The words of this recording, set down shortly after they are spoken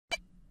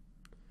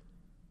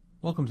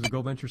Welcome to the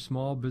GoVenture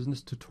Small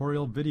Business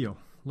Tutorial video.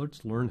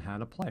 Let's learn how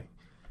to play.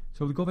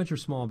 So with GoVenture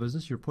Small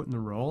Business, you're put in the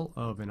role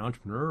of an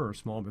entrepreneur or a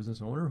small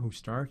business owner who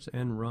starts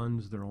and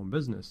runs their own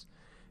business.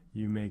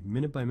 You make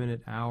minute by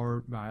minute,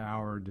 hour by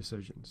hour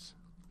decisions.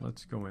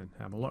 Let's go in,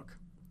 have a look.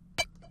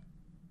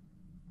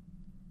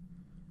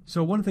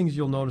 So one of the things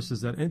you'll notice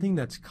is that anything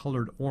that's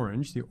colored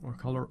orange, the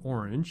color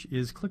orange,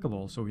 is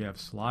clickable. So we have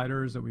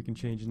sliders that we can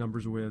change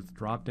numbers with,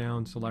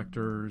 drop-down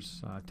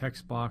selectors,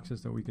 text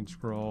boxes that we can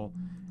scroll,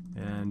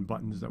 and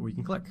buttons that we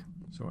can click.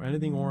 So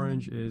anything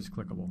orange is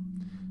clickable.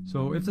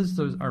 So if this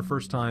is our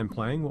first time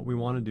playing, what we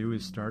want to do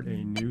is start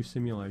a new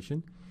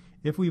simulation.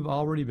 If we've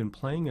already been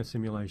playing a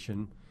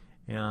simulation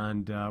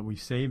and we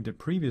saved it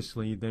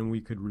previously, then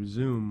we could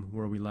resume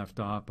where we left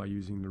off by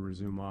using the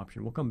resume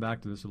option. We'll come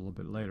back to this a little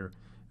bit later.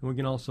 And we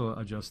can also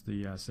adjust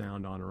the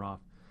sound on or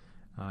off.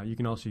 You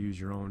can also use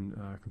your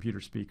own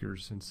computer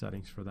speakers and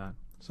settings for that.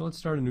 So let's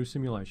start a new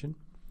simulation.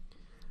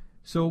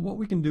 So what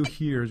we can do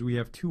here is we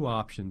have two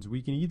options.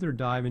 We can either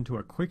dive into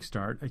a quick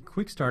start. A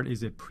quick start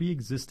is a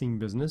pre-existing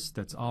business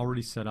that's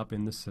already set up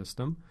in the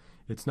system.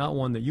 It's not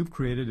one that you've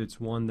created, it's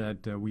one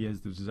that we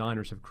as the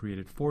designers have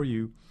created for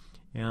you,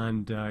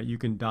 and you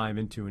can dive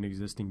into an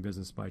existing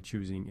business by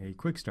choosing a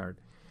quick start.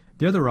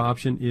 The other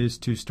option is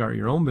to start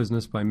your own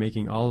business by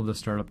making all of the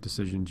startup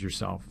decisions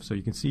yourself. So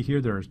you can see here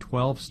there are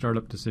 12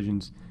 startup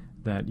decisions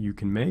that you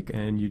can make,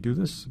 and you do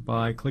this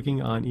by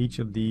clicking on each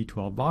of the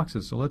 12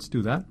 boxes. So let's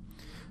do that.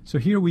 So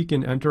here we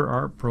can enter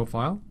our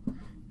profile,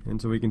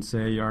 and so we can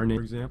say our name,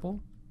 for example.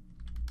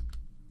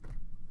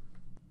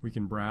 We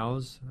can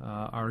browse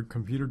our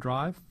computer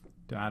drive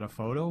to add a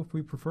photo if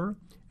we prefer,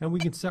 and we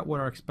can set what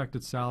our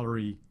expected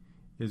salary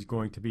is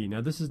going to be.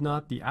 Now this is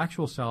not the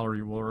actual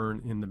salary we'll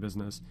earn in the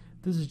business.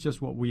 This is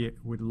just what we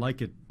would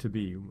like it to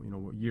be,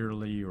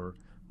 yearly or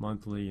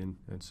monthly and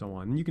so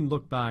on. And you can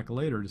look back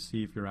later to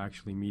see if you're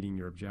actually meeting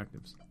your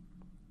objectives.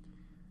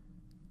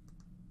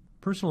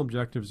 Personal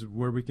objectives is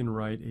where we can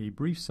write a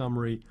brief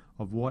summary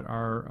of what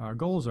our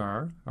goals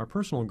are, our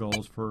personal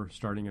goals for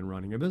starting and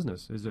running a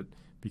business. Is it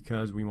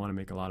because we want to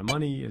make a lot of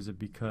money? Is it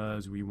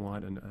because we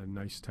want a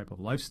nice type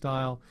of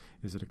lifestyle?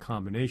 Is it a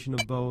combination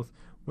of both?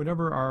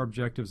 Whatever our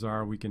objectives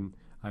are, we can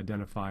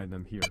identify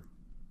them here.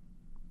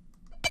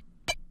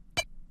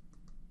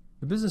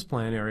 The business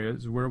plan area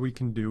is where we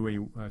can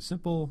do a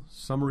simple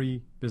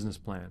summary business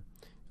plan.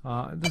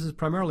 This is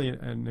primarily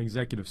an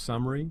executive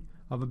summary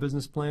of a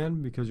business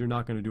plan because you're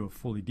not going to do a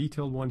fully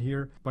detailed one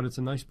here, but it's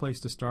a nice place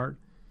to start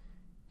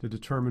to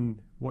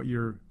determine what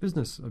your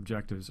business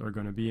objectives are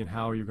going to be and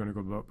how you're going to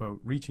go about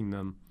reaching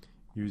them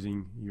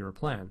using your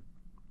plan.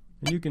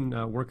 And you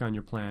can work on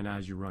your plan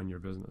as you run your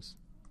business.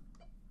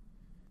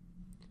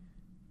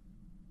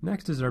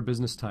 Next is our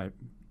business type.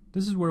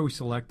 This is where we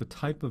select the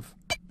type of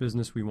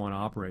business we want to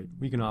operate.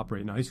 We can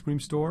operate an ice cream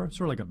store,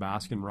 sort of like a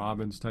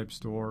Baskin-Robbins type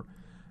store.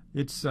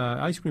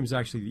 Ice cream is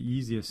actually the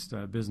easiest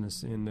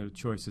business in the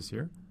choices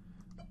here.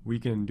 We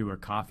can do a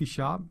coffee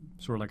shop,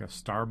 sort of like a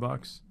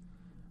Starbucks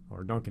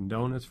or Dunkin'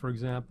 Donuts, for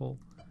example.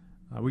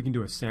 We can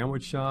do a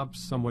sandwich shop,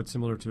 somewhat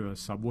similar to a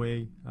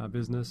Subway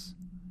business,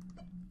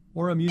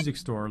 or a music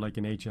store like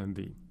an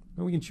HMV.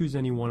 And we can choose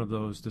any one of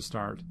those to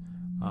start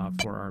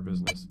for our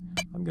business.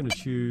 I'm going to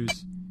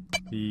choose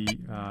the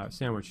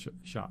sandwich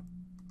shop.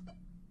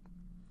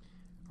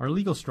 Our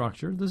legal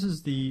structure, this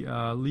is the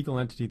legal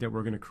entity that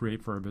we're going to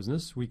create for our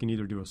business. We can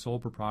either do a sole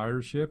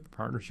proprietorship,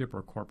 partnership,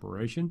 or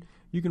corporation.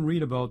 You can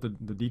read about the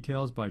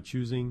details by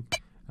choosing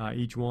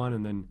each one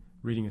and then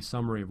reading a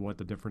summary of what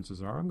the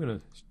differences are. I'm going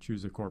to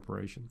choose a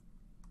corporation.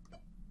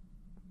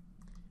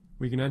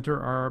 We can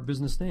enter our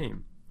business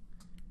name.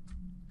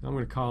 I'm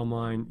going to call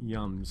mine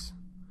Yums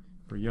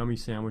for yummy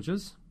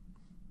sandwiches.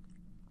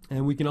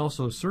 And we can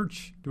also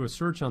do a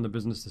search on the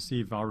business to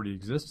see if it already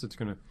exists. It's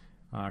going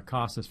to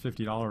cost us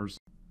 $50.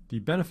 The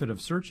benefit of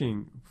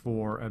searching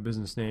for a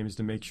business name is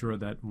to make sure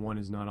that one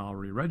is not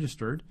already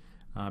registered,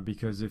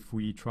 because if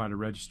we try to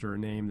register a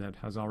name that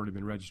has already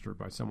been registered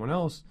by someone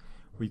else,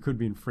 we could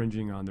be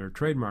infringing on their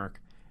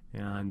trademark,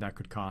 and that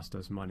could cost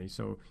us money.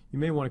 So you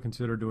may want to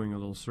consider doing a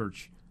little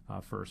search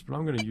first, but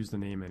I'm going to use the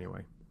name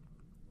anyway.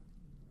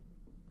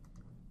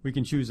 We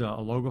can choose a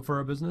logo for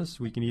our business.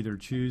 We can either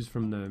choose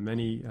from the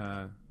many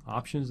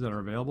options that are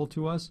available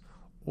to us,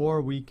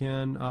 or we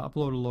can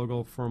upload a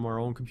logo from our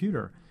own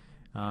computer.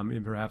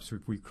 And perhaps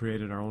if we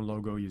created our own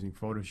logo using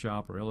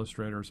Photoshop or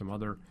Illustrator or some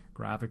other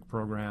graphic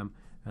program,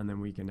 and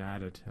then we can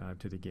add it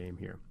to the game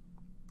here.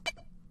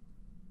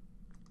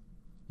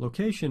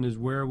 Location is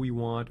where we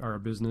want our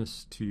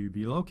business to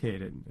be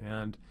located,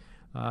 and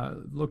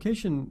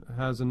location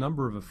has a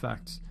number of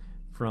effects,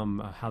 from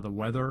how the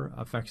weather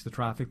affects the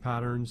traffic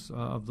patterns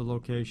of the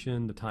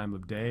location, the time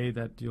of day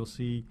that you'll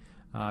see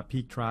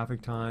peak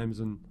traffic times,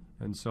 and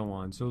so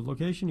on. So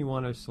location you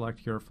want to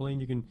select carefully,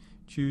 and you can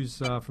choose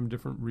from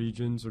different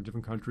regions or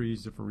different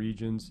countries, different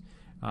regions.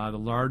 The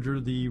larger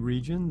the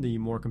region, the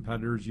more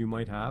competitors you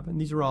might have, and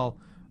these are all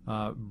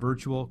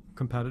virtual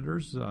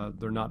competitors.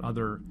 They're not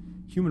other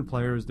human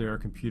players, they are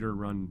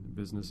computer-run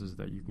businesses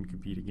that you can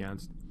compete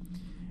against.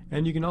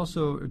 And you can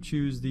also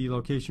choose the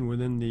location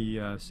within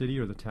the city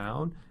or the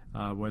town,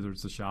 whether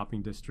it's the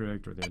shopping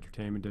district or the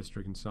entertainment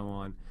district and so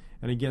on.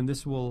 And again,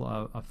 this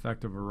will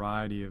affect a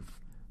variety of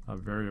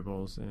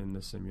variables in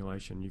the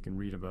simulation. You can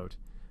read about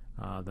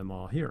them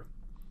all here.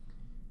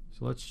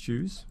 So let's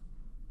choose.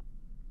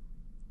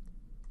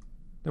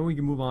 Then we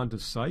can move on to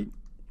site.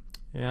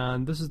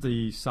 And this is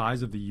the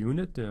size of the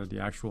unit, the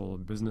actual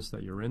business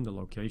that you're in, the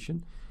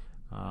location.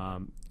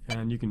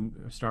 And you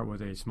can start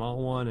with a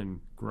small one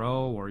and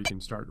grow, or you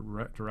can start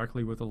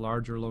directly with a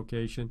larger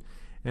location.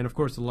 And of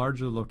course, the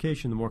larger the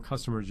location, the more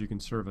customers you can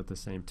serve at the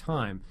same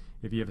time.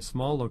 If you have a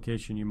small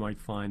location, you might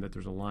find that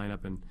there's a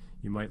lineup and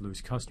you might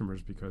lose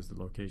customers because the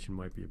location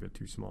might be a bit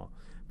too small.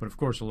 But of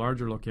course, a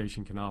larger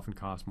location can often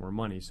cost more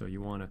money, so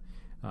you want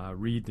to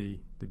read the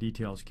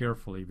details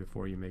carefully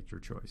before you make your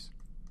choice.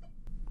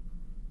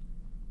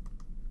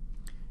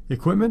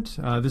 Equipment.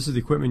 This is the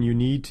equipment you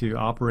need to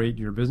operate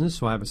your business.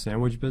 So I have a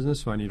sandwich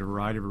business, so I need a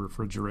variety of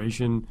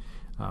refrigeration,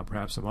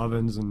 perhaps some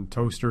ovens and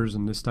toasters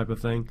and this type of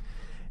thing.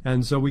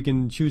 And so we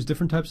can choose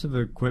different types of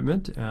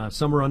equipment.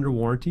 Some are under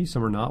warranty,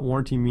 some are not.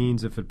 Warranty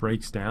means if it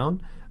breaks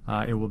down,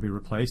 it will be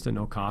replaced at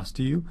no cost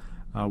to you.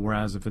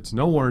 Whereas if it's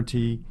no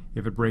warranty,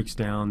 if it breaks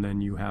down,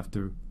 then you have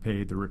to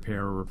pay the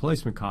repair or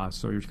replacement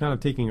costs. So you're kind of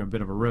taking a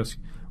bit of a risk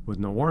with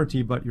no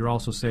warranty, but you're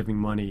also saving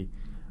money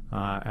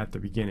at the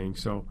beginning.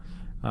 So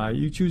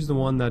you choose the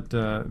one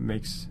that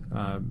makes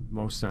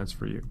most sense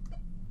for you.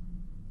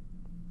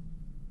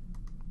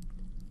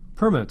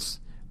 Permits.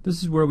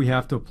 This is where we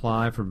have to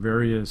apply for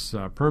various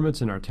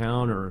permits in our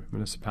town or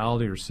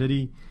municipality or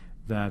city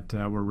that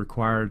we're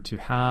required to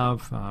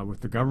have with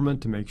the government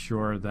to make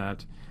sure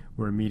that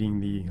we're meeting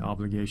the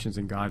obligations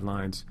and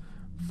guidelines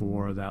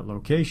for that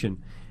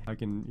location. I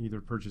can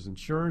either purchase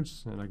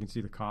insurance, and I can see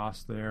the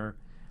cost there.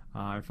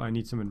 If I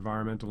need some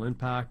environmental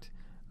impact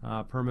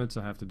permits,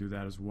 I have to do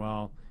that as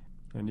well.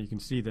 And you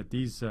can see that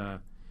these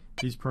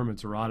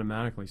permits are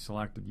automatically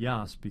selected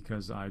yes,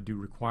 because I do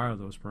require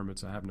those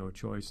permits. I have no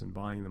choice in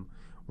buying them,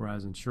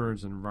 whereas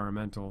insurance and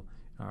environmental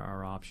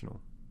are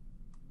optional.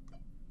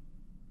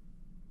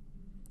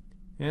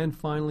 And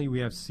finally, we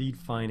have seed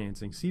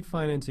financing. Seed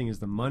financing is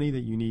the money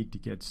that you need to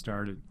get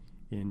started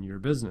in your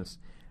business.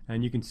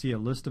 And you can see a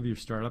list of your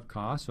startup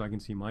costs. So I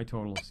can see my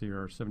totals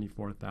here are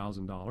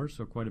 $74,000,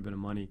 so quite a bit of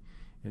money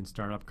in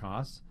startup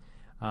costs.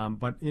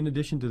 But in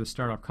addition to the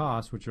startup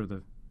costs, which are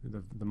the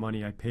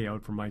money I pay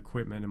out for my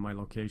equipment and my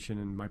location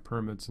and my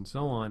permits and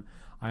so on,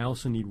 I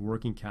also need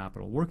working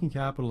capital. Working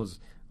capital is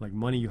like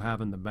money you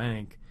have in the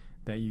bank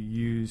that you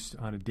use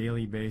on a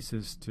daily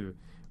basis to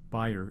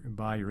buy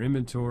your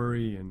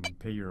inventory and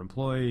pay your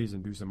employees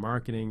and do some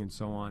marketing and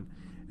so on.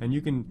 And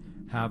you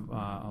can have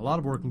a lot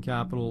of working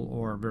capital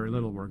or very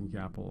little working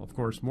capital. Of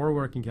course, more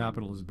working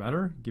capital is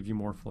better, gives you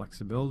more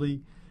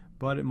flexibility,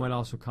 but it might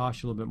also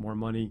cost you a little bit more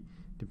money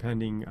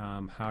depending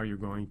how you're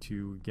going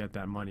to get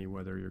that money,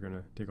 whether you're going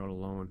to take out a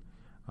loan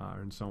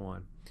and so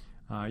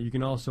on. You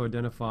can also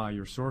identify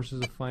your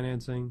sources of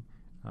financing.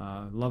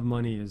 Love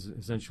money is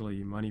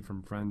essentially money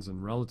from friends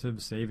and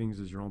relatives. Savings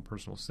is your own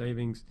personal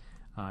savings.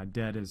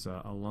 Debt is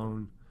a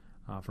loan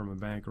from a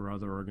bank or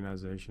other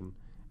organization,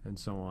 and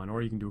so on.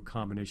 Or you can do a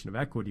combination of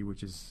equity,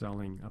 which is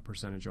selling a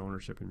percentage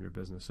ownership in your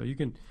business. So you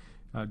can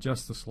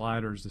adjust the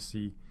sliders to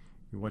see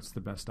what's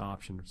the best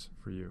options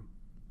for you.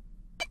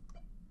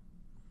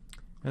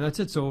 And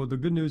that's it. So the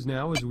good news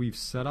now is we've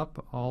set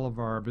up all of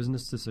our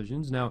business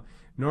decisions. Now,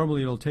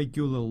 normally it'll take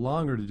you a little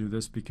longer to do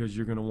this because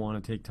you're going to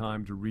want to take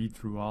time to read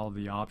through all of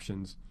the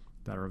options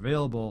that are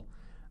available.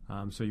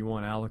 So you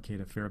want to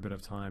allocate a fair bit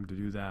of time to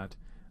do that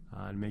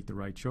and make the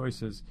right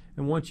choices.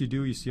 And once you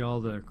do, you see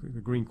all the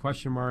green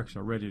question marks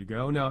are ready to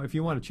go. Now, if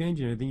you want to change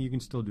anything, you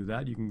can still do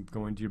that. You can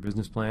go into your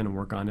business plan and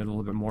work on it a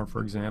little bit more,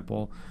 for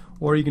example,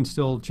 or you can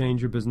still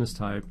change your business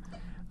type.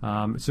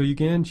 So you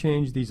can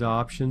change these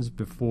options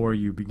before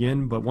you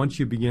begin, but once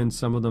you begin,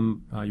 some of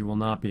them you will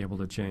not be able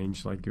to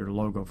change, like your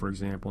logo, for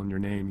example, and your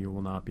name. You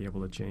will not be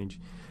able to change.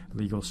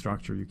 Legal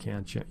structure you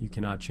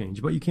cannot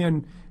change, but you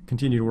can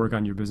continue to work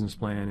on your business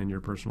plan and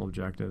your personal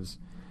objectives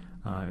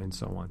and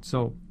so on.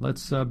 So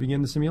let's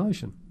begin the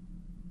simulation.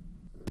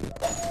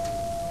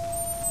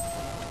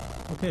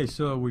 Okay,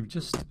 so we've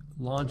just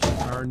launched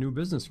our new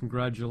business.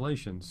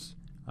 Congratulations.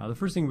 The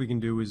first thing we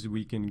can do is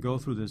we can go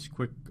through this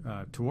quick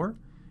tour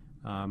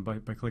by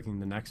clicking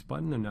the next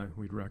button, and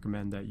we'd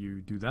recommend that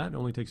you do that. It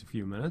only takes a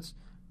few minutes,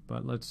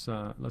 but let's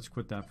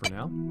quit that for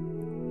now.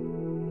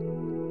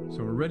 So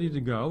we're ready to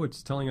go.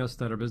 It's telling us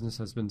that our business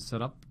has been set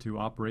up to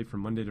operate from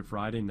Monday to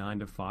Friday, 9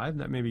 to 5.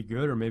 That may be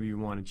good, or maybe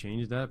we want to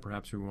change that.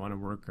 Perhaps we want to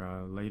work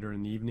later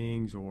in the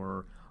evenings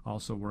or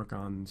also work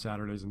on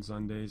Saturdays and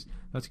Sundays.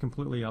 That's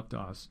completely up to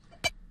us.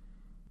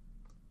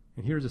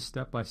 And here's a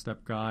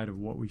step-by-step guide of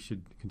what we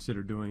should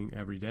consider doing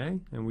every day,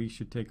 and we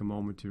should take a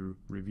moment to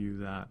review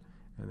that,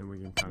 and then we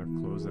can kind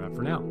of close that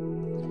for now.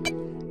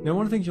 Now,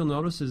 one of the things you'll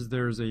notice is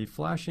there's a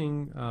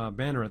flashing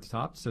banner at the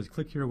top that says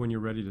click here when you're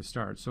ready to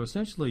start. So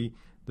essentially,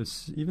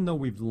 even though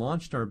we've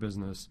launched our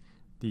business,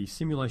 the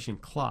simulation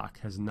clock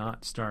has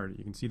not started.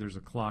 You can see there's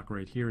a clock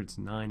right here. It's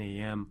 9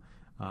 a.m.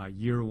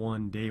 year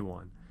one, day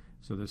one.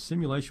 So the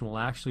simulation will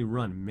actually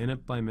run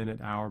minute by minute,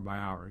 hour by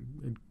hour.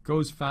 It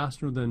goes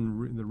faster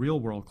than the real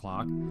world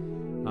clock,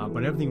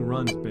 but everything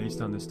runs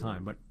based on this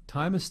time. But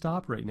time is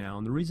stopped right now,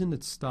 and the reason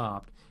it's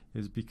stopped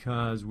is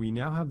because we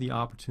now have the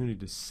opportunity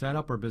to set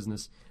up our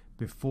business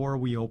before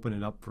we open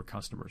it up for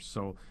customers.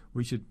 So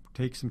we should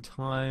take some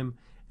time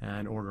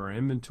and order our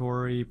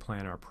inventory,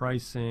 plan our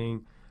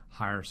pricing,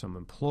 hire some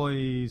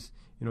employees,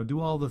 do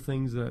all the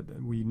things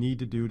that we need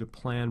to do to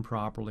plan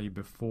properly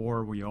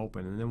before we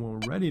open. And then when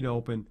we're ready to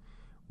open,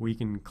 we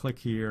can click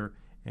here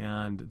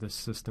and the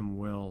system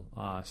will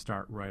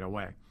start right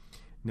away.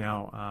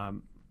 Now,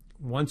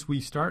 once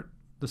we start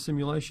the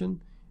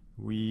simulation,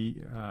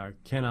 we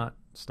cannot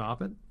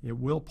stop it. It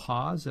will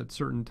pause at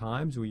certain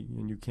times,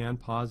 and you can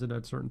pause it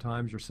at certain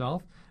times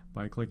yourself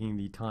by clicking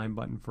the time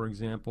button, for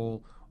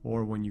example,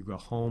 or when you go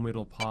home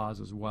it'll pause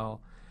as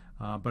well.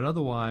 But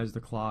otherwise the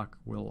clock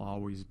will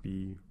always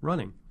be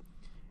running.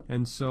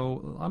 And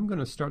so I'm going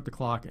to start the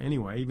clock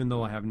anyway, even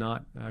though I have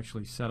not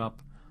actually set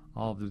up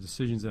all of the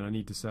decisions that I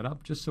need to set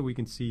up, just so we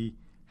can see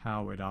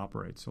how it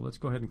operates. So let's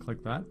go ahead and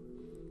click that.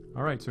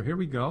 All right, so here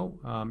we go.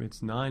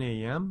 It's 9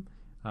 a.m.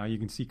 You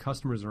can see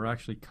customers are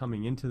actually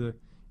coming into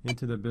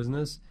the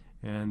business,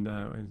 and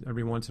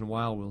every once in a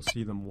while we'll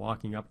see them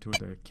walking up to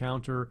the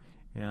counter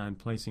and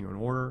placing an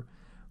order.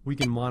 We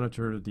can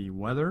monitor the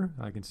weather.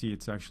 I can see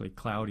it's actually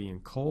cloudy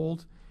and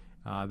cold.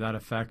 That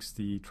affects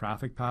the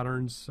traffic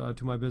patterns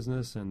to my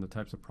business and the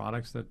types of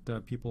products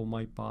that people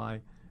might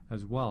buy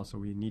as well. So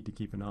we need to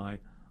keep an eye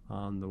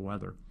on the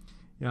weather.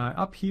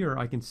 Up here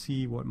I can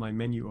see what my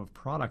menu of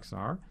products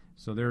are.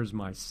 So there's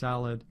my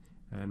salad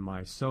and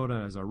my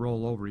soda. As I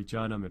roll over each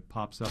item, it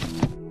pops up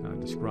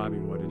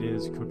describing what it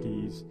is,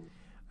 cookies.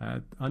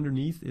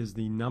 Underneath is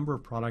the number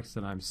of products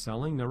that I'm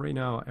selling. Now right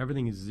now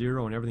everything is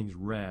 0 and everything's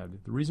red.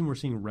 The reason we're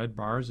seeing red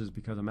bars is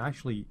because I'm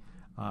actually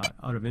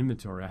out of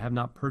inventory. I have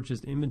not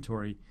purchased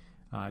inventory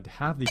to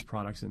have these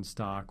products in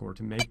stock or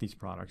to make these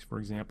products. For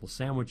example,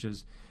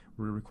 sandwiches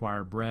will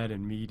require bread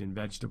and meat and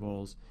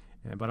vegetables,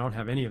 but I don't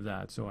have any of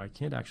that, so I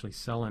can't actually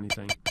sell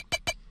anything.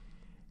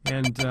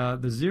 And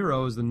the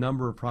 0 is the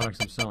number of products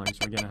I'm selling.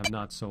 So again, I have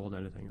not sold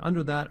anything.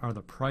 Under that are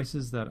the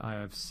prices that I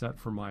have set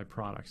for my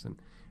products,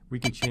 and we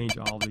can change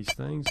all these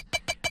things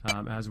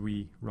as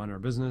we run our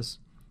business.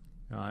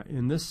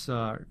 In this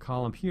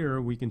column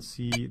here, we can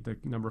see the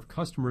number of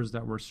customers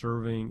that we're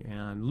serving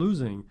and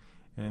losing,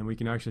 and we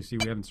can actually see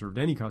we haven't served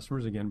any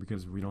customers, again,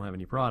 because we don't have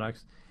any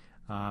products,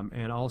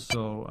 and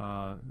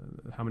also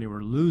how many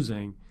we're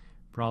losing,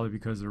 probably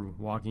because they're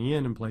walking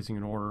in and placing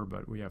an order,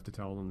 but we have to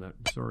tell them that,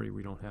 sorry,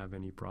 we don't have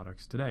any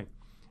products today,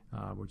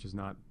 which is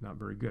not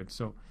very good.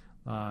 So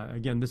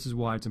again, this is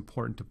why it's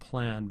important to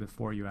plan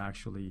before you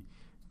actually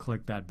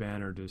click that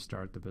banner to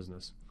start the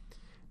business.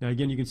 Now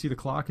again, you can see the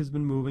clock has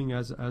been moving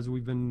as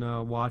we've been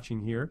watching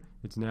here.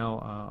 It's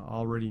now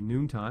already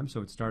noontime,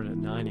 so it started at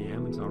 9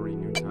 a.m. It's already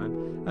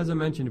noontime. As I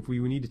mentioned, if we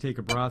need to take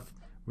a breath,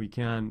 we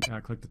can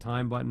click the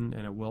time button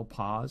and it will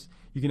pause.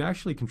 You can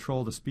actually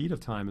control the speed of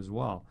time as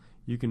well.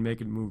 You can make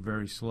it move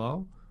very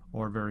slow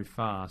or very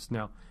fast.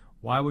 Now,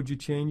 why would you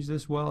change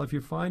this? Well, if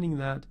you're finding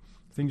that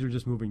things are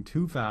just moving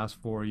too fast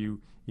for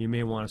you, you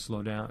may want to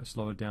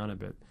slow it down a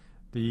bit.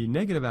 The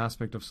negative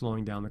aspect of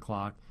slowing down the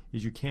clock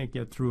is you can't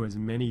get through as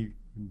many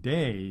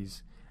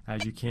days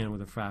as you can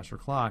with a faster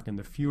clock, and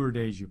the fewer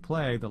days you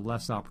play, the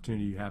less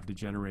opportunity you have to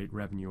generate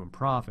revenue and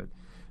profit.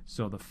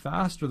 So the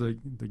faster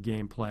the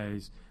game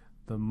plays,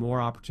 the more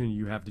opportunity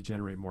you have to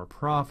generate more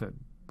profit.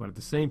 But at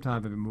the same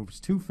time, if it moves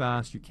too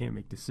fast, you can't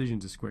make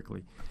decisions as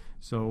quickly.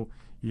 So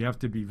you have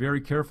to be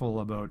very careful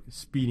about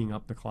speeding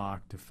up the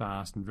clock to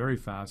fast and very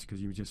fast,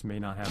 because you just may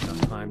not have enough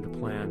time to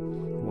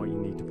plan what you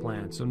need to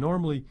plan. So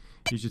normally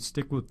you should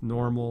stick with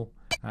normal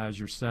as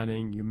your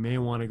setting. You may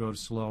want to go to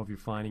slow if you're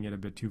finding it a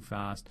bit too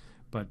fast,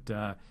 but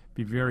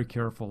be very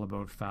careful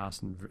about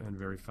fast and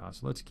very fast.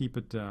 So let's keep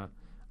it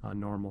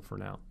normal for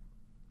now.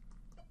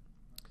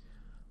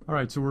 All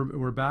right, so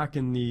we're back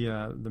in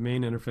the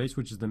main interface,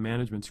 which is the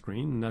management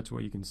screen, and that's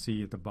what you can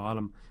see at the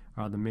bottom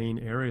are the main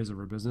areas of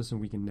our business,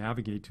 and we can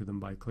navigate to them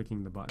by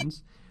clicking the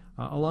buttons.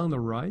 Along the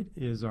right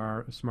is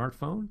our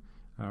smartphone,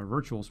 our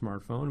virtual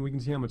smartphone, and we can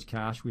see how much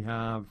cash we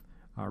have,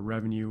 our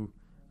revenue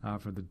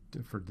for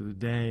the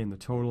day and the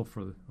total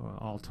for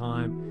all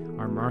time,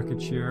 our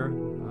market share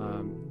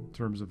in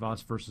terms of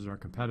us versus our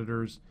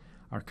competitors,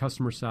 our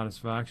customer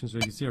satisfaction. So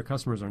you can see our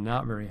customers are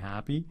not very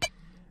happy.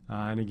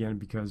 And again,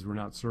 because we're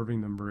not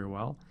serving them very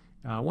well.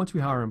 Once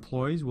we hire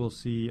employees, we'll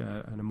see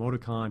an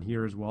emoticon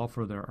here as well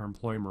for our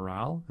employee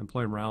morale.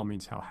 Employee morale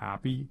means how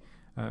happy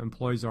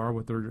employees are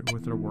with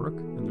their work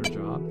and their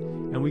job.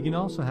 And we can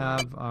also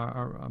have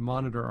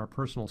monitor our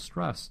personal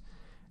stress,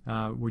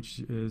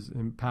 which is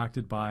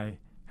impacted by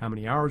how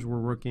many hours we're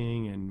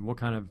working and what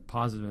kind of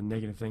positive and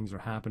negative things are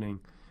happening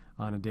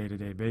on a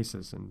day-to-day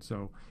basis. And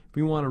so if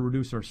we want to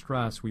reduce our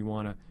stress, we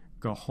want to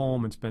go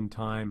home and spend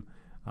time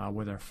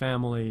with our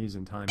families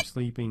and time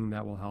sleeping.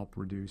 That will help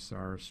reduce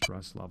our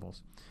stress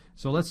levels.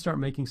 So let's start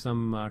making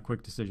some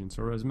quick decisions.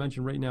 So as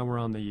mentioned, right now we're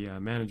on the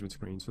management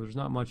screen, so there's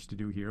not much to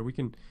do here. We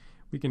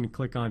We can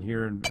click on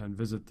here and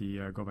visit the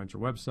GoVenture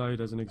website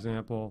as an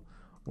example,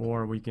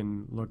 or we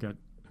can look at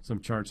some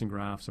charts and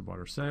graphs about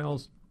our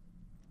sales.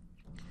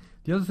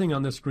 The other thing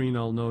on this screen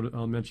I'll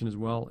mention as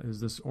well is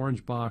this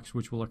orange box,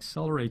 which will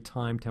accelerate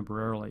time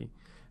temporarily.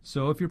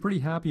 So if you're pretty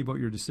happy about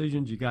your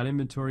decisions, you got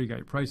inventory, you got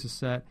your prices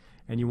set,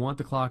 and you want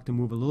the clock to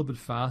move a little bit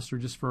faster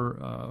just for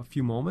a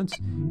few moments,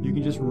 you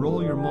can just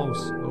roll your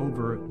mouse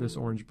over this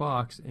orange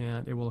box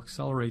and it will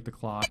accelerate the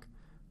clock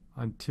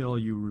until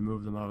you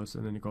remove the mouse,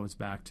 and then it goes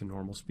back to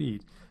normal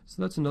speed.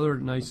 So that's another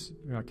nice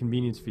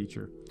convenience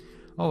feature.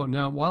 Oh,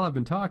 now while I've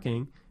been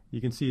talking, you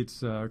can see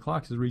its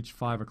clock has reached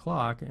 5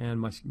 o'clock, and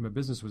my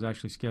business was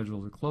actually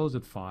scheduled to close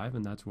at 5,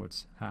 and that's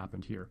what's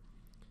happened here.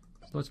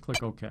 So let's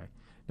click OK.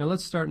 Now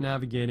let's start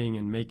navigating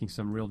and making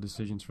some real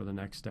decisions for the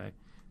next day.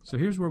 So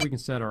here's where we can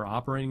set our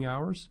operating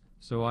hours.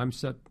 So I'm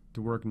set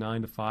to work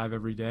 9 to 5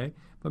 every day,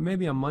 but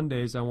maybe on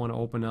Mondays I want to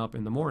open up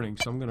in the morning.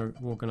 So I'm going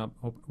to open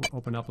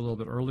up a little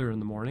bit earlier in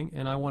the morning,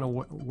 and I want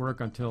to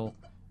work until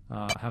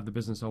have the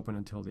business open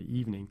until the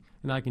evening,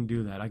 and I can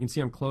do that. I can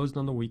see I'm closed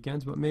on the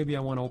weekends, but maybe I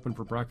want to open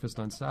for breakfast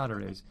on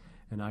Saturdays,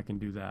 and I can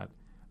do that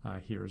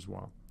here as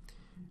well.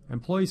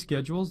 Employee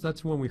schedules,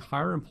 that's when we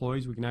hire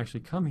employees. We can actually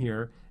come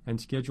here and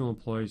schedule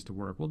employees to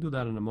work. We'll do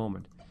that in a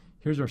moment.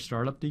 Here's our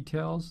startup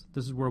details.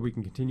 This is where we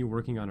can continue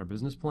working on our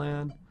business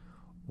plan,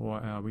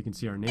 or we can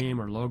see our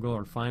name, our logo,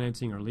 our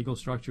financing, our legal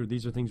structure.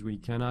 These are things we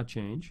cannot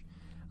change,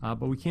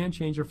 but we can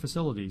change our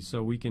facilities.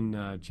 So we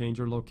can change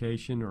our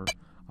location or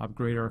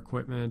upgrade our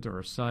equipment or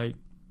our site,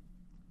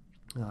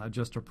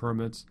 adjust our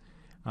permits.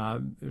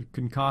 It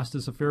can cost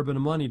us a fair bit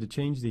of money to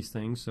change these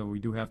things, so we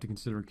do have to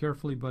consider it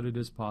carefully, but it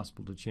is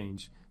possible to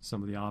change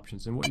some of the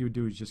options. And what you would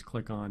do is just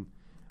click on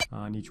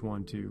each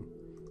one to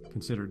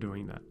consider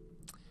doing that.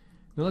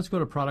 Now let's go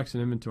to products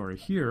and inventory.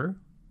 Here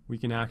we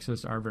can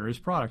access our various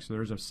products. So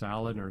there's our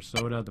salad and our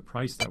soda, the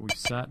price that we've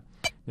set.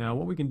 Now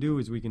what we can do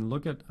is we can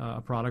look at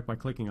a product by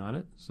clicking on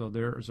it. So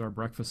there's our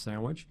breakfast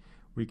sandwich.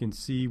 We can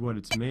see what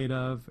it's made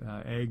of,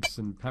 eggs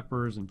and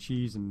peppers and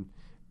cheese and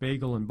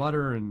bagel and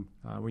butter, and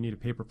we need a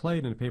paper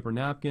plate and a paper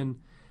napkin.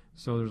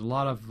 So there's a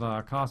lot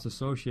of costs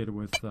associated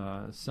with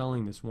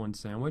selling this one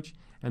sandwich,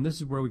 and this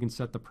is where we can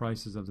set the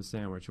prices of the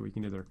sandwich. So we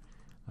can either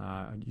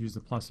use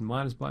the plus and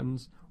minus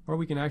buttons, or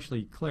we can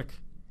actually click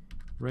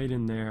right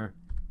in there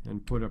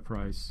and put a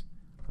price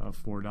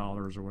of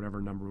 $4 or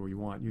whatever number we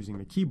want using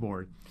the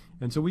keyboard.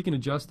 And so we can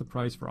adjust the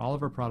price for all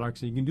of our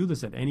products, and you can do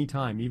this at any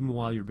time, even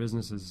while your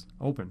business is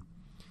open.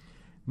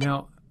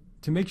 Now,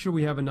 to make sure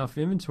we have enough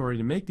inventory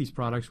to make these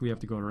products, we have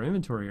to go to our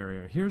inventory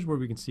area. Here's where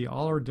we can see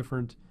all our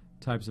different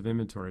types of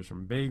inventories,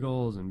 from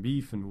bagels and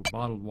beef and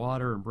bottled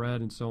water and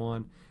bread and so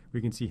on.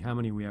 We can see how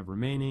many we have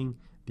remaining,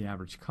 the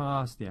average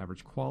cost, the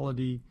average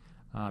quality.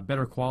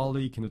 Better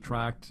quality can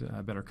attract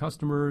better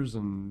customers,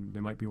 and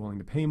they might be willing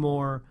to pay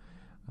more.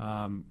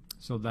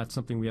 So that's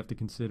something we have to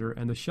consider.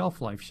 And the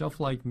shelf life. Shelf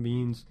life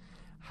means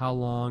how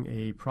long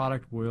a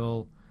product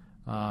will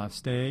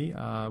stay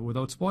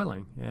without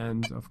spoiling.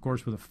 And of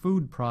course, with a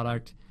food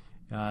product,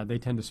 they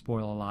tend to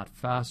spoil a lot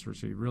faster,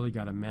 so you've really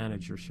got to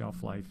manage your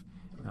shelf life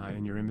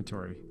in your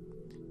inventory.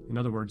 In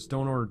other words,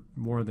 don't order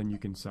more than you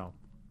can sell.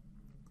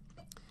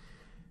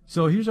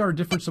 So here's our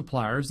different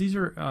suppliers. These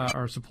are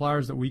our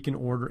suppliers that we can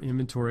order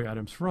inventory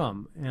items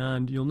from,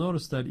 and you'll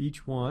notice that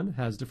each one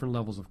has different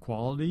levels of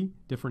quality,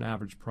 different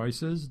average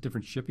prices,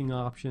 different shipping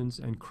options,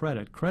 and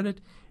credit.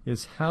 Credit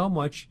is how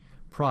much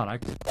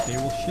product they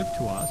will ship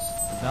to us,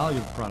 the value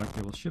of the product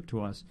they will ship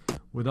to us,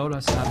 without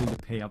us having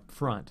to pay up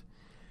front.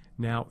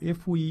 Now,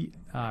 if we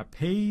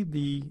pay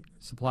the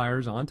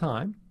suppliers on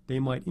time, they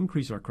might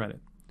increase our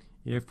credit.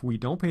 If we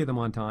don't pay them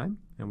on time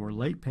and we're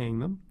late paying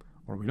them,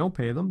 or we don't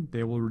pay them,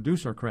 they will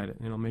reduce our credit,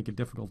 and it'll make it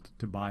difficult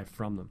to buy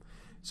from them.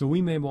 So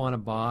we may want to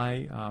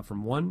buy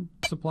from one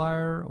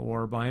supplier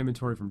or buy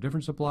inventory from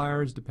different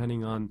suppliers,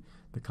 depending on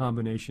the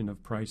combination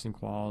of price and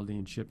quality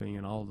and shipping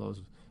and all of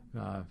those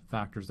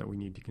factors that we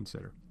need to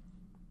consider.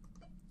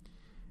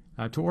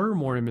 To order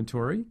more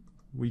inventory,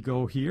 we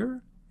go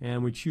here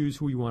and we choose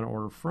who we want to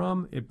order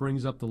from. It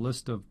brings up the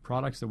list of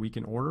products that we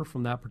can order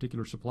from that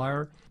particular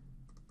supplier.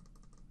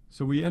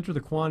 So we enter the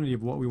quantity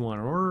of what we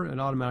want to order. It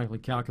automatically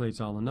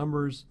calculates all the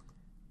numbers,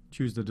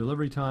 choose the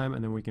delivery time,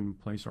 and then we can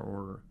place our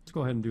order. Let's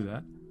go ahead and do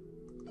that.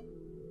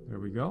 There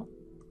we go.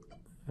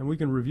 And we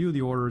can review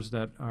the orders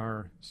that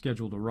are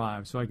scheduled to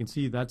arrive. So I can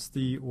see that's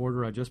the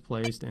order I just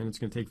placed, and it's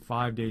going to take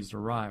 5 days to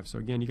arrive. So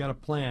again, you got to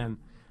plan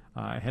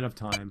ahead of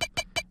time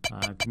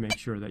to make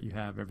sure that you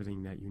have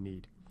everything that you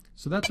need.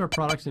 So that's our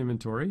products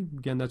inventory.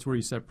 Again, that's where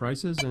you set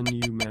prices and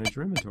you manage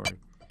your inventory.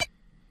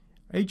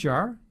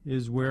 HR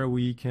is where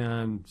we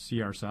can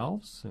see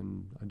ourselves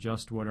and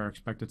adjust what our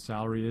expected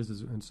salary is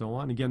and so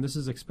on. Again, this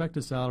is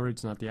expected salary.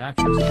 It's not the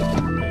actual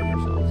salary we're paying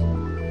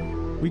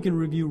ourselves. We can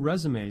review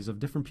resumes of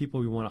different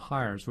people we want to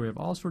hire. So we have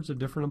all sorts of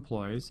different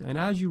employees. And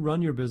as you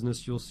run your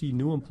business, you'll see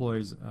new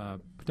employees,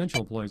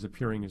 potential employees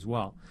appearing as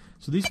well.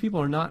 So these people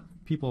are not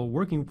people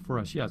working for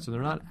us yet. So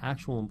they're not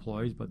actual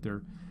employees, but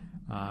they're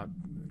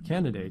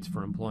candidates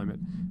for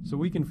employment. So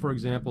we can, for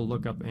example,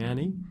 look up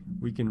Annie.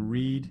 We can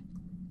read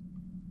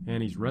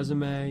Annie's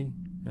resume,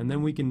 and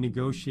then we can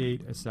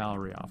negotiate a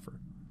salary offer.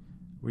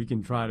 We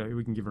can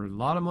give her a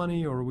lot of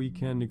money, or we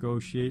can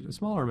negotiate a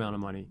smaller amount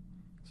of money.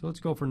 So let's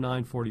go for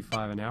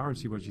 $9.45 an hour and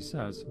see what she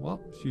says.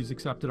 Well, she's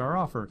accepted our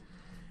offer.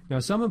 Now,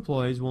 some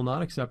employees will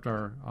not accept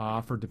our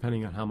offer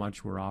depending on how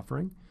much we're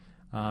offering.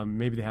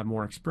 Maybe they have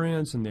more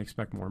experience and they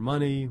expect more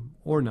money,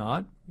 or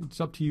not. It's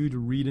up to you to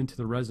read into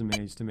the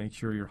resumes to make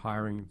sure you're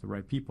hiring the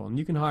right people. And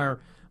you can hire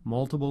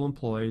multiple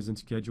employees and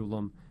schedule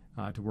them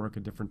to work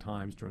at different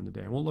times during the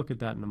day. And we'll look at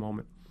that in a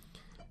moment.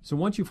 So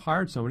once you've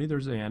hired somebody,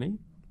 there's Annie.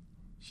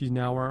 She's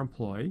now our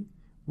employee.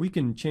 We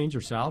can change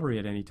her salary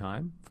at any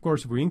time. Of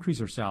course, if we increase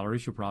her salary,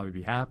 she'll probably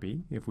be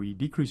happy. If we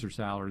decrease her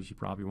salary, she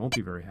probably won't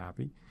be very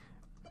happy.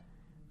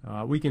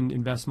 We can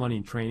invest money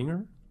in training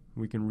her.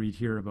 We can read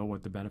here about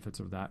what the benefits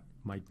of that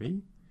might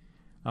be.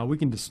 We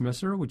can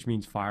dismiss her, which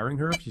means firing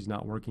her if she's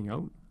not working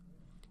out.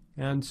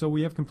 And so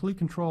we have complete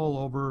control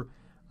over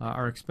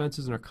our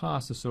expenses and our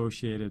costs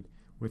associated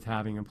with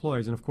having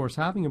employees. And of course,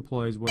 having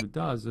employees, what it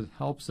does, it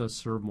helps us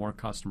serve more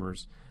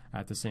customers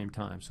at the same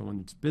time. So when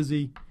it's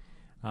busy,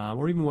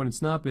 or even when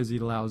it's not busy,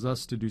 it allows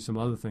us to do some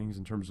other things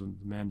in terms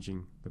of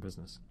managing the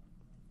business.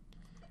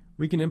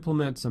 We can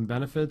implement some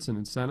benefits and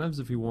incentives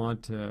if we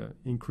want to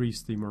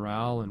increase the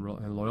morale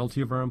and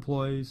loyalty of our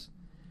employees.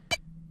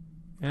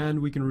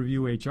 And we can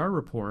review HR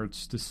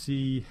reports to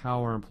see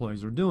how our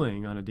employees are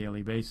doing on a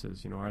daily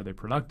basis. Are they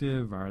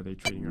productive? Are they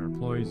treating our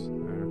employees,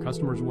 our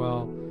customers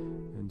well?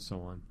 And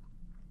so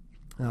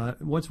on.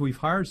 Once we've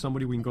hired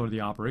somebody, we can go to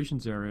the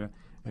operations area.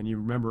 And you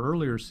remember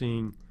earlier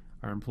seeing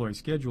our employee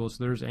schedule.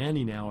 So there's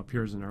Annie now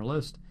appears in our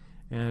list.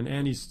 And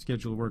Annie's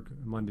scheduled to work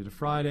Monday to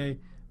Friday,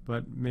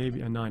 but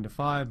maybe a 9 to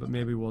 5, but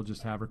maybe we'll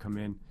just have her come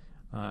in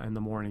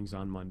the mornings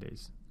on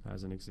Mondays,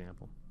 as an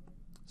example.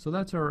 So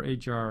that's our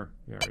HR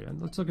area.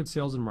 And let's look at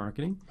sales and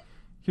marketing.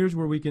 Here's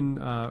where we can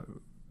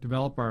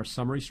develop our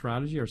summary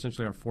strategy, or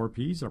essentially our 4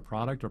 Ps, our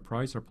product, our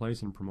price, our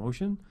place, and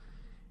promotion.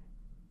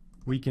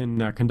 We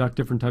can conduct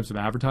different types of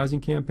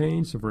advertising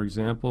campaigns. So for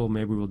example,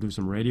 maybe we'll do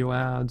some radio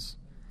ads,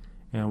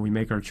 and we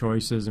make our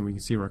choices, and we can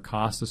see what our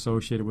cost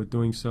associated with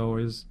doing so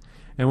is.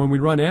 And when we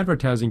run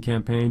advertising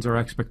campaigns, our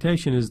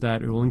expectation is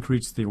that it will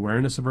increase the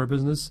awareness of our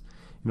business.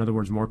 In other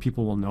words, more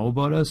people will know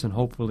about us, and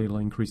hopefully it'll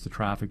increase the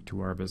traffic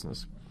to our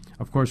business.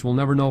 Of course, we'll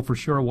never know for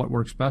sure what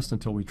works best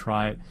until we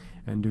try it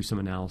and do some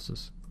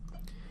analysis.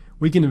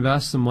 We can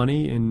invest some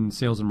money in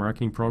sales and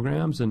marketing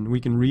programs, and we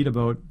can read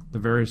about the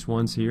various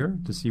ones here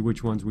to see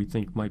which ones we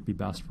think might be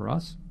best for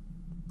us.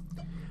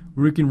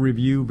 We can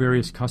review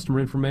various customer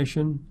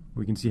information.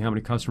 We can see how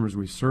many customers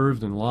we've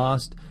served and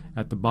lost.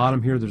 At the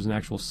bottom here, there's an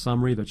actual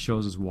summary that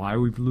shows us why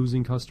we're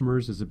losing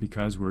customers. Is it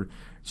because our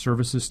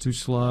service is too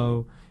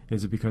slow?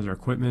 Is it because our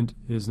equipment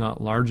is not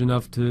large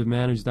enough to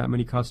manage that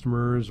many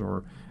customers,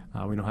 or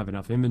we don't have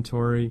enough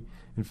inventory?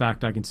 In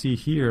fact, I can see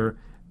here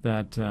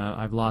that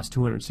I've lost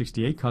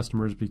 268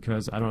 customers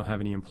because I don't have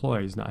any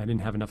employees. I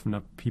didn't have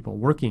enough people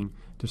working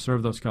to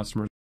serve those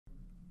customers.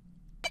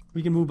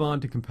 We can move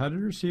on to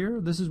competitors here.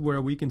 This is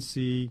where we can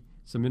see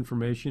some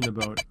information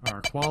about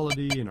our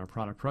quality and our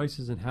product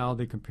prices and how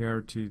they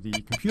compare to the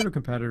computer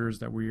competitors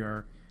that we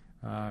are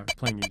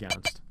playing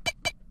against.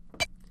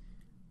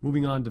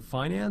 Moving on to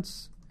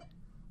finance.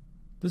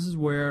 This is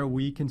where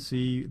we can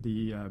see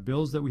the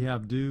bills that we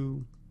have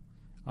due,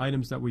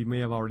 items that we may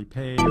have already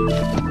paid,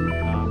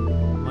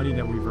 money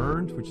that we've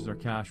earned, which is our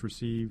cash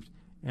received,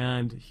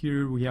 and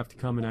here we have to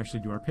come and actually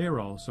do our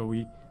payroll. So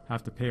we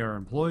have to pay our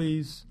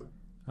employees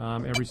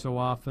every so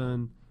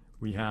often.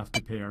 We have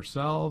to pay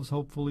ourselves,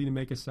 hopefully, to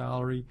make a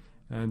salary.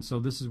 And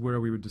so this is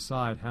where we would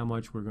decide how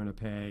much we're going to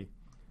pay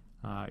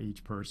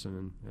each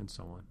person and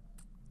so on.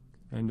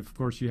 And of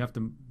course, you have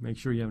to make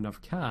sure you have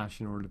enough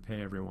cash in order to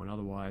pay everyone.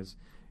 Otherwise,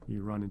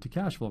 you run into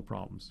cash flow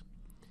problems.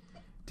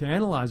 To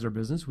analyze our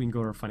business, we can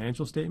go to our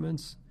financial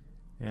statements,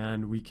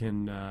 and we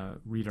can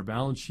read our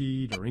balance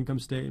sheet, our income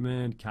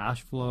statement,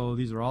 cash flow.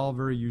 These are all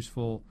very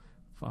useful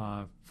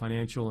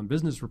financial and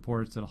business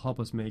reports that will help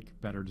us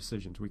make better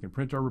decisions. We can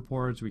print our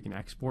reports. We can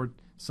export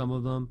some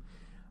of them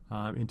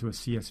into a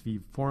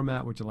CSV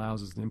format, which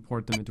allows us to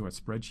import them into a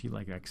spreadsheet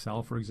like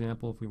Excel, for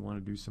example, if we want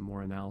to do some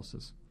more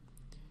analysis.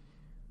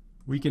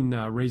 We can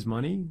raise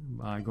money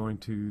by going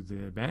to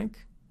the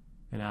bank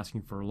and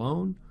asking for a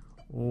loan,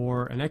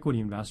 or an equity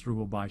investor who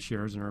will buy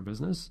shares in our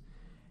business.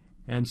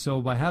 And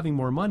so by having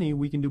more money,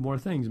 we can do more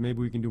things. Maybe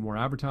we can do more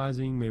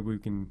advertising. Maybe we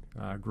can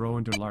grow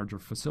into larger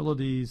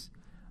facilities,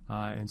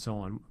 and so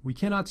on. We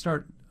cannot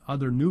start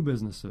other new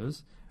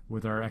businesses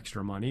with our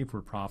extra money if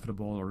we're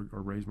profitable or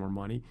raise more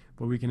money,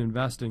 but we can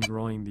invest in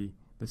growing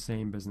the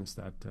same business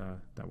that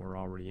we're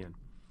already in.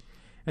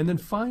 And then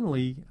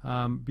finally,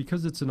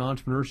 because it's an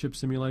entrepreneurship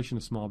simulation,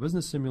 a small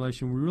business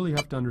simulation, we really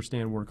have to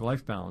understand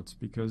work-life balance,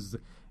 because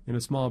in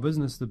a small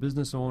business, the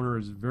business owner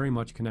is very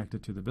much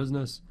connected to the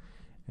business.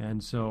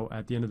 And so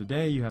at the end of the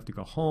day, you have to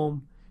go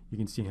home. You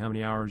can see how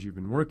many hours you've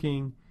been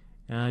working,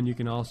 and you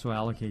can also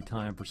allocate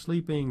time for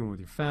sleeping and with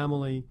your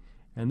family.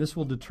 And this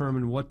will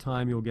determine what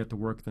time you'll get to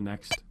work the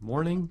next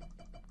morning.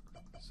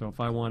 So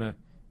if I want to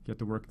get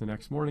to work the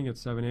next morning at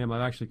 7 a.m.,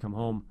 I've actually come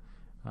home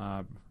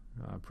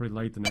pretty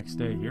late the next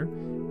day here.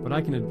 But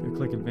I can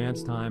click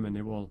Advanced Time, and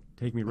it will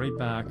take me right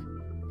back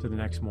to the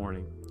next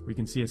morning. We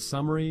can see a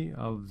summary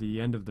of the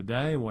end of the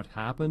day and what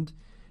happened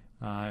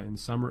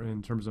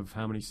in terms of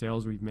how many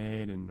sales we've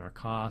made and our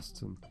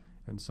costs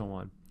and so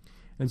on.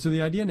 And so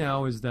the idea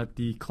now is that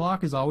the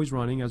clock is always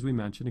running, as we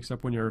mentioned,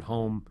 except when you're at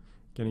home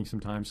getting some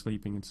time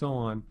sleeping and so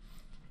on.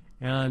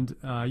 And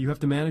you have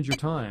to manage your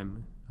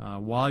time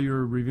while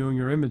you're reviewing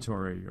your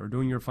inventory or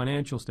doing your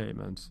financial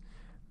statements.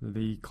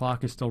 The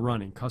clock is still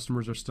running.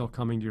 Customers are still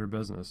coming to your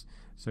business.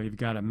 So you've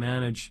got to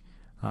manage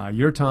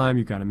your time,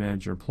 you've got to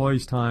manage your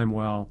employees' time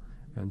well,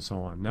 and so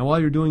on. Now, while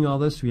you're doing all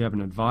this, we have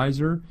an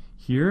advisor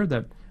here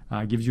that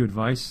gives you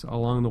advice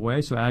along the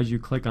way. So as you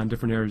click on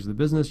different areas of the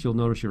business, you'll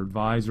notice your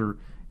advisor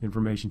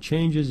information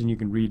changes, and you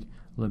can read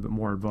a little bit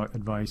more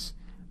advice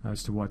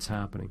as to what's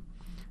happening.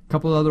 A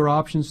couple of other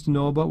options to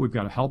know about. We've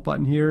got a help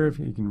button here. If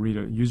you can read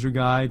a user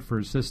guide for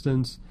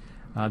assistance.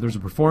 There's a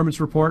performance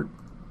report.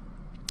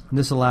 And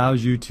this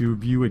allows you to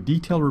view a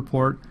detailed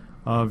report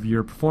of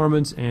your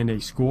performance and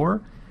a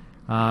score.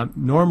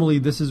 Normally,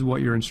 this is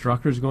what your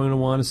instructor is going to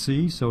want to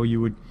see, so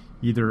you would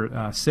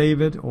either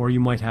save it, or you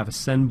might have a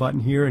send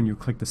button here, and you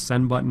click the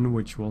send button,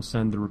 which will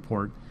send the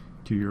report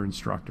to your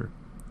instructor.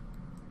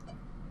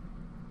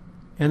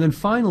 And then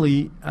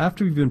finally,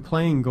 after you've been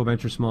playing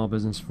GoVenture Small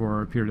Business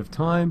for a period of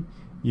time,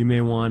 you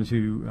may want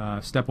to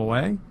step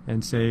away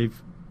and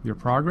save your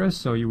progress.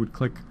 So you would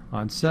click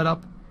on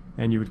Setup,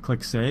 and you would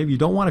click Save. You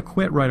don't want to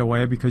quit right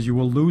away because you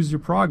will lose your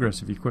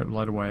progress if you quit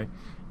right away.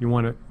 You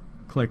want to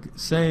click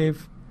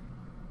Save,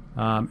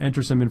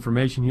 enter some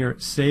information here,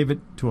 save it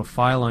to a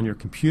file on your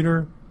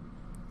computer.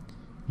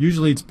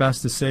 Usually it's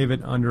best to save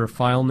it under a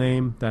file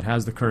name that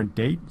has the current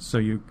date, so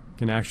you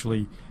can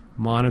actually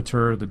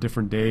monitor the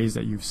different days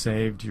that you've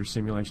saved your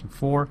simulation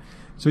for.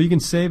 So you can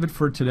save it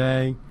for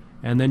today,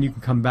 and then you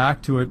can come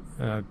back to it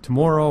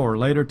tomorrow or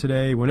later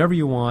today, whenever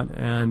you want,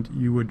 and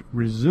you would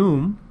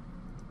resume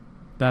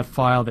that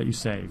file that you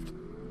saved.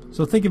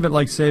 So think of it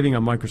like saving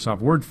a Microsoft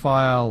Word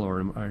file or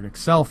an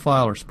Excel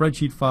file or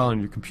spreadsheet file on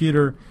your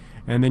computer,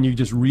 and then you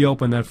just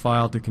reopen that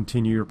file to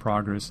continue your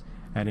progress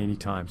at any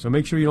time. So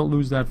make sure you don't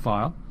lose that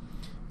file.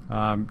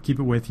 Keep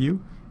it with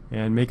you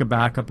and make a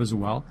backup as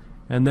well.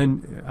 And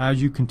then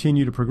as you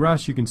continue to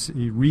progress, you can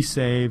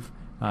resave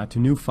to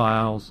new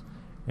files,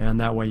 and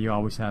that way you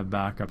always have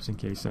backups in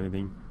case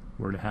anything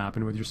were to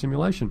happen with your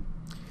simulation.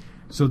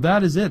 So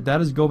that is it. That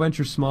is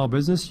GoVenture Small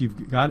Business.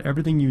 You've got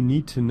everything you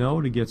need to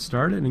know to get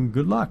started, and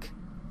good luck.